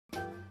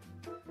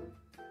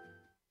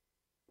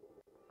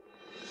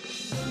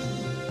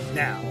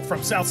Now,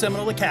 from South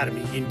Seminole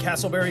Academy in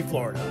Castleberry,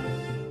 Florida,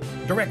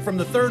 direct from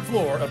the third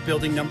floor of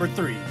building number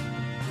 3,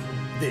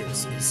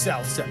 this is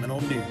South Seminole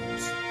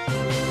News.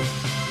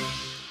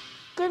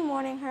 Good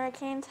morning,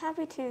 Hurricanes.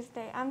 Happy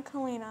Tuesday. I'm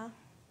Kalina.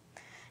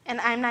 And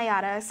I'm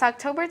Nayada. It's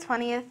October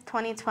 20th,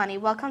 2020.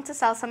 Welcome to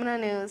South Seminole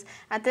News.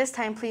 At this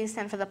time, please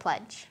stand for the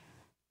pledge.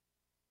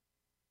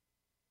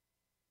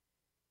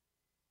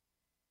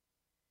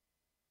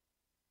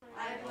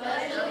 I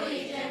pledge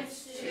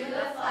allegiance to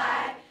the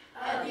flag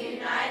of the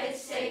United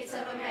States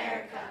of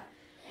America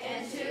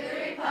and to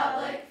the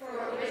republic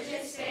for which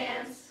it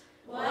stands,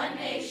 one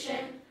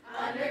nation,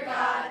 under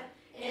God,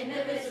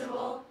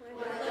 indivisible,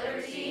 with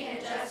liberty and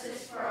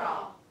justice for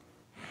all.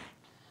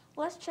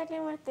 Let's check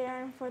in with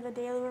Darren for the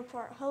daily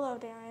report. Hello,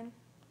 Darren.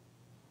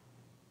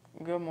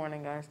 Good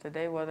morning, guys.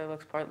 Today, weather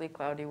looks partly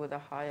cloudy with a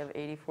high of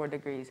 84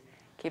 degrees.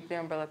 Keep the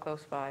umbrella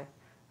close by.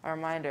 A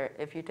reminder,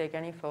 if you take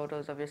any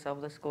photos of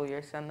yourself this school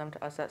year, send them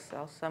to us at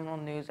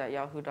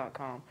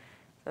southseminolenews@yahoo.com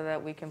so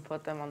that we can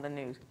put them on the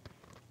news.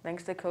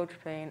 Thanks to Coach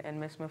Payne and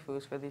Miss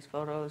Mafus for these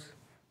photos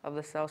of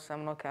the South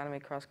Seminole Academy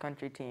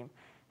cross-country team.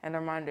 And a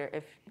reminder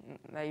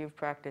that you've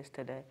practiced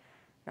today.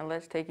 Now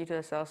let's take you to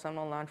the South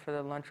Seminole Lounge for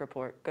the lunch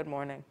report. Good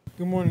morning.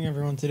 Good morning,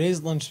 everyone.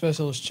 Today's lunch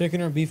special is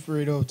chicken or beef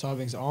burrito with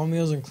toppings. All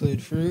meals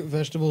include fruit,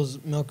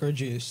 vegetables, milk, or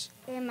juice.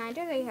 A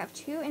reminder that you have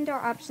 2 indoor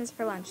options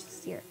for lunch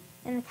this year,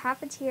 in the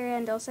cafeteria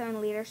and also in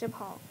Leadership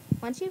Hall.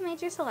 Once you've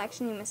made your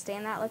selection, you must stay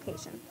in that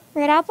location.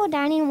 Red Apple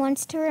Dining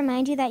wants to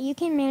remind you that you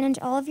can manage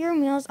all of your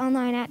meals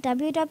online at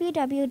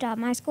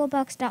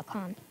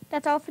www.myschoolbucks.com.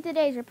 That's all for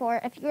today's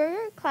report. If you or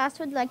your class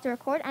would like to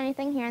record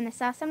anything here in the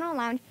South Seminole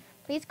Lounge,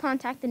 please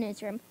contact the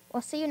newsroom.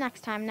 We'll see you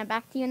next time. Now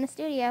back to you in the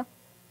studio.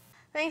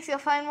 Thanks. You'll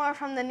find more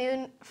from the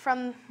news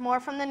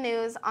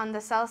on the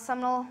South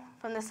Seminole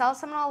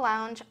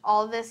Lounge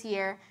all this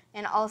year,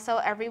 and also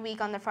every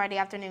week on the Friday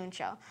afternoon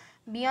show.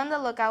 Be on the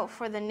lookout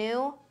for the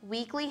new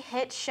weekly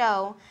hit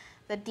show,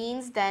 The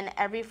Dean's Den,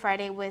 every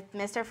Friday with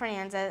Mr.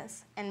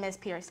 Fernandez and Ms.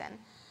 Pearson.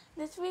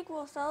 This week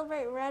we'll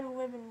celebrate Red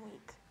Ribbon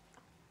Week.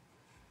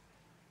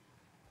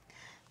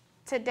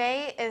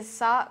 Today is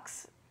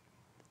socks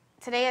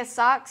to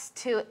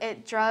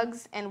it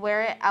drugs and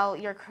wear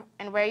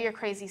your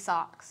crazy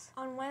socks.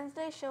 On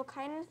Wednesday, show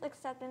kindness,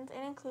 acceptance,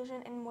 and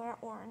inclusion and wear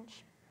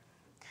orange.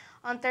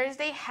 On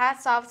Thursday,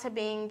 hats off to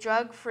being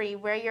drug-free.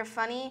 Wear your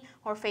funny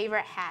or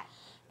favorite hat.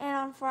 And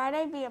on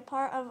Friday, be a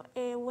part of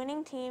a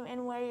winning team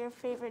and wear your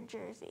favorite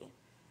jersey.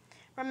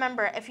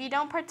 Remember, if you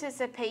don't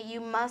participate, you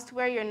must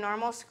wear your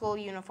normal school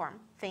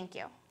uniform. Thank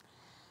you.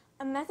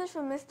 A message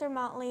from Mr.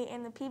 Motley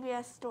in the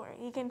PBS store.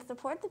 You can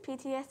support the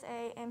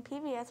PTSA and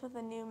PBS with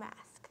a new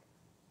mask.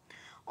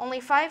 Only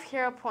 5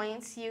 hero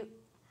points. You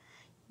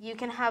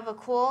can have a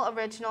cool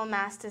original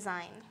mask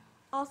design.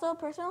 Also,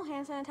 personal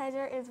hand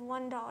sanitizer is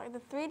 $1. The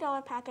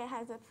 $3 packet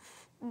has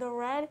the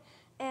red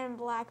and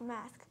black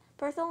mask.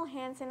 Personal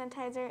hand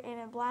sanitizer in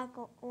a black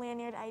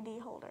lanyard ID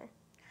holder.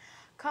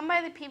 Come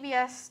by the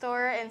PBS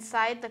store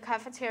inside the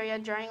cafeteria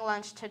during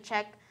lunch to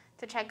check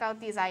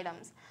out these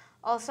items.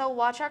 Also,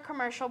 watch our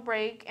commercial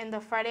break in the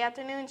Friday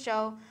afternoon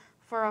show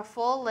for a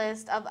full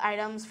list of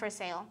items for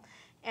sale.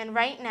 And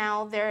right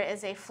now, there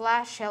is a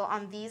flash sale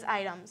on these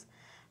items.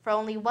 For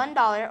only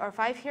 $1 or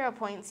 5 hero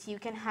points, you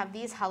can have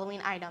these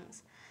Halloween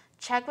items.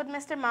 Check with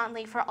Mr.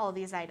 Motley for all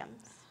these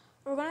items.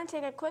 We're going to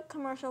take a quick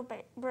commercial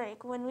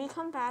break. When we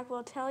come back,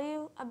 we'll tell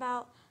you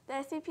about the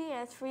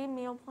SCPS free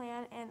meal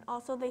plan and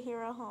also the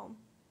Hero Home.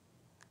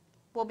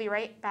 We'll be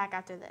right back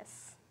after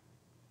this.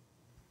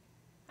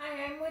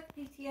 Hi, I'm with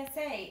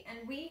PTSA,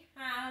 and we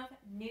have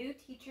new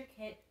teacher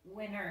kit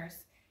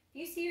winners. If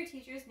you see your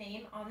teacher's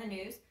name on the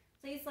news,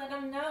 please let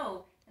them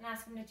know and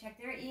ask them to check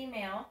their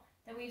email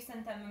that we've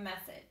sent them a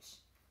message.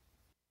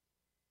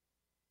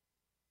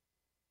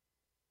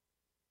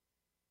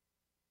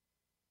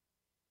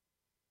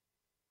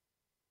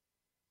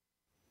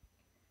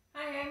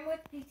 Hi, I'm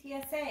with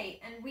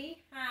PTSA, and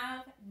we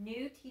have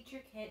new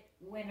teacher kit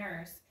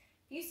winners.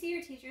 If you see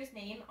your teacher's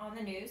name on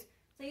the news,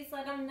 please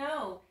let them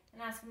know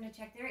and ask them to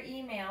check their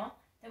email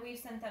that we've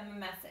sent them a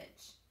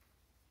message.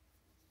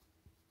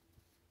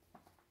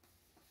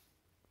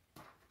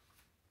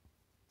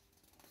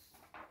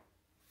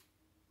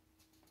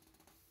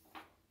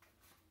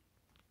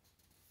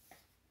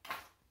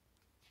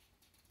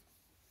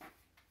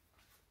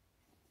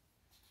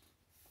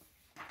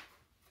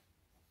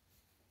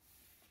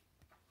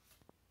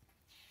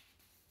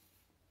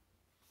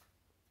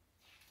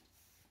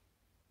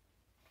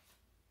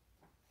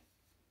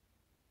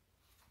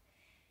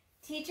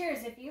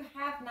 Teachers, if you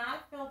have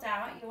not filled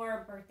out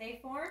your birthday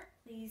form,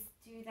 please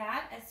do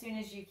that as soon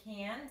as you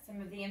can.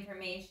 Some of the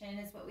information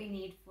is what we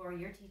need for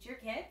your teacher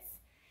kits.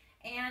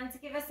 And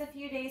give us a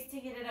few days to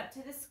get it up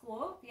to the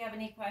school. If you have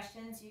any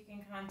questions, you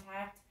can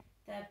contact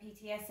the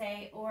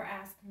PTSA or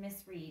ask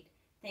Miss Reed.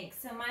 Thanks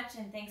so much,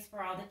 and thanks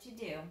for all that you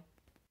do.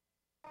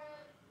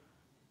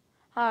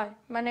 Hi,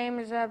 my name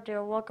is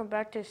Abdul. Welcome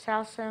back to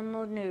South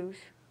Seminole News.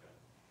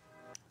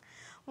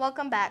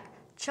 Welcome back.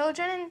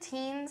 Children and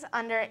teens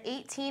under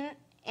 18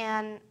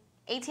 and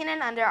 18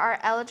 and under are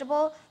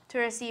eligible to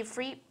receive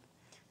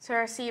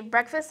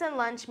breakfast and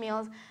lunch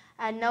meals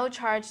at no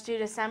charge due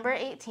December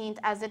 18th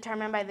as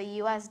determined by the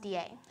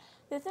USDA.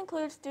 This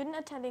includes students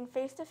attending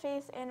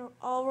face-to-face and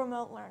all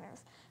remote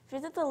learners.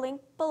 Visit the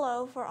link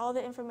below for all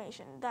the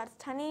information. That's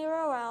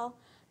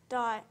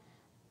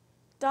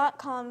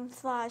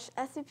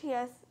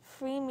tinyurl.com/SCPS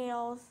free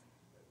meals.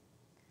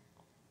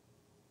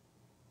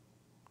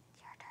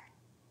 Your turn.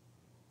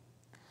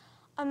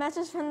 A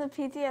message from the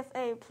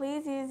PTSA.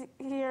 Please use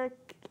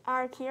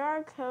our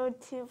QR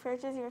code to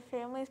purchase your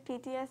family's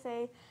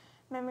PTSA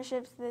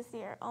memberships this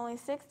year. Only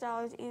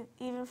 $6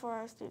 even for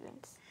our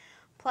students.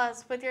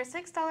 Plus, with your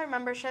 $6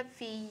 membership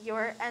fee,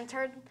 you're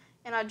entered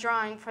in a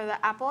drawing for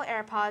the Apple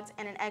AirPods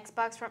and an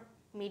Xbox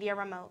Media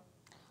Remote.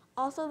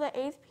 Also, the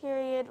 8th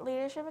period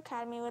Leadership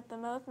Academy with the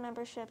most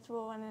memberships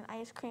will win an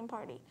ice cream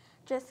party.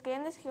 Just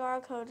scan this QR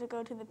code to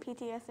go to the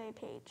PTSA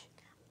page.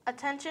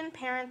 Attention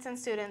parents and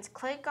students,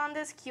 click on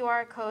this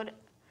QR code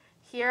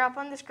here up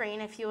on the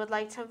screen if you would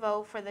like to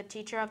vote for the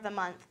Teacher of the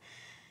Month.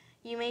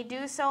 You may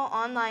do so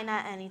online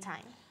at any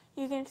time.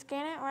 You can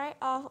scan it right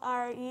off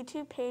our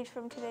YouTube page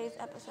from today's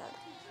episode.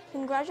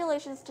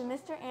 Congratulations to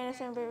Mr.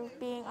 Anderson for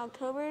being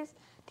October's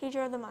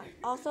Teacher of the Month.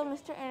 Also,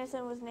 Mr.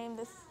 Anderson was named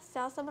the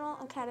South Seminole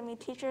Academy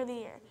Teacher of the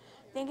Year.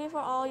 Thank you for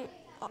all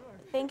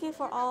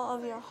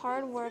of your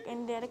hard work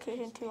and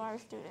dedication to our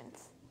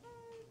students.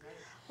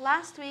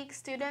 Last week,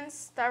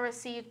 students that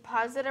received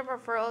positive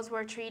referrals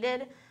were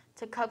treated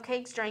to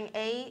cupcakes during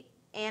A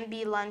and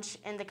B lunch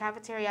in the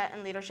cafeteria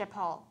and Leadership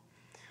Hall.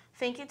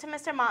 Thank you to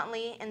Mr.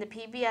 Motley and the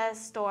PBS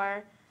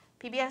store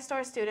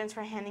students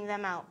for handing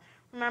them out.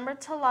 Remember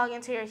to log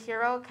into your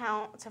Hero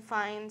account to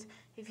find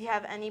if you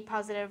have any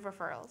positive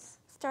referrals.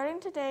 Starting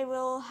today,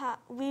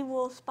 we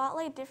will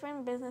spotlight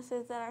different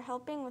businesses that are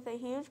helping with a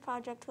huge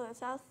project for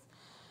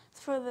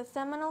the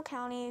Seminole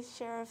County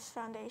Sheriff's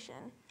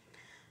Foundation.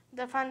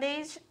 The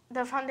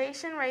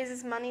foundation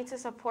raises money to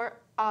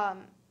support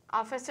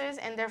officers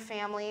and their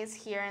families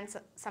here in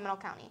Seminole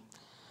County.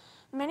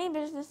 Many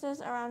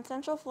businesses around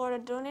Central Florida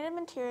donated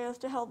materials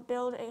to help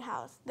build a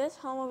house. This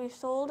home will be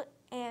sold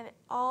and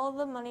all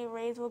the money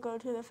raised will go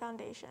to the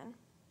foundation.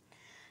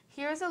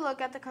 Here's a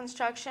look at the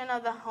construction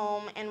of the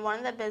home and one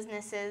of the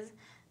businesses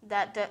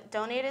that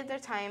donated their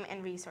time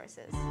and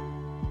resources.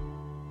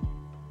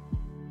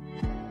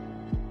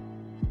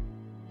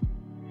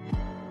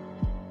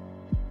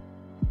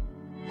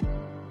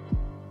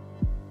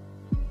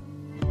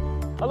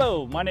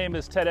 Hello, my name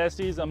is Ted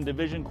Estes. I'm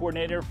Division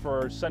Coordinator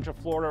for Central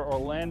Florida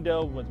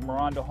Orlando with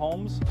Miranda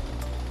Homes.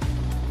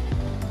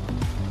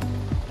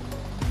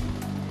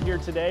 Here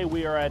today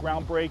we are at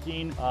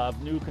groundbreaking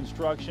of new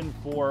construction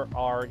for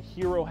our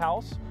Hero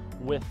House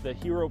with the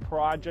Hero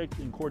Project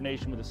in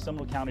coordination with the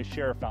Seminole County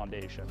Sheriff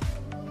Foundation.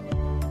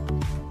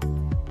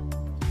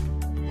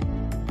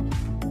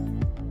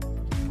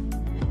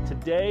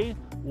 Today,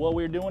 what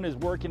we're doing is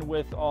working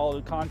with all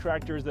the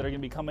contractors that are going to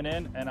be coming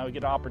in, and I will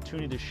get an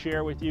opportunity to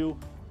share with you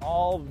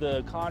all of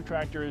the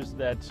contractors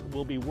that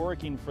will be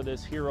working for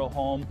this Hero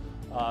home,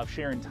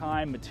 sharing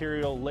time,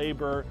 material,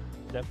 labor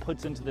that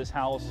puts into this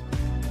house.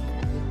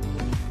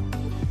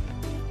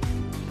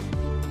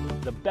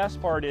 The best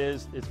part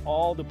is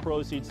all the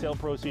proceeds, sale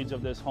proceeds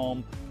of this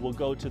home will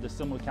go to the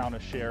Seminole County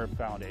Sheriff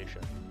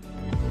Foundation.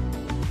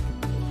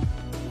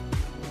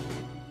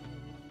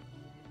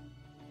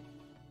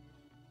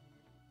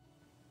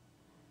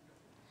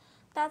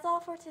 That's all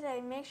for today.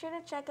 Make sure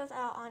to check us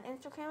out on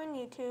Instagram and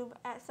YouTube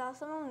at South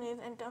Seminole News,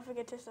 and don't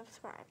forget to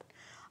subscribe.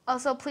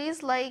 Also,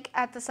 please like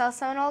at the South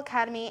Seminole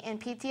Academy and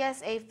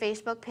PTSA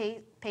Facebook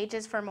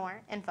pages for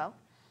more info.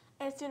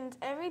 As students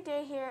every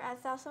day here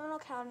at South Seminole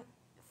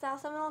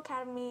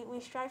Academy, we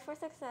strive for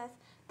success,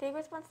 take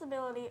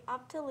responsibility,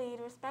 opt to lead,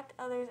 respect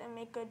others, and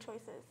make good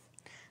choices.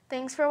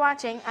 Thanks for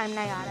watching. I'm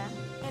Nayada.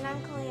 And I'm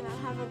Kalina.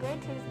 Have a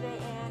great Tuesday,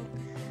 and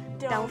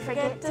don't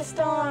forget to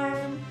storm.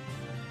 Storm.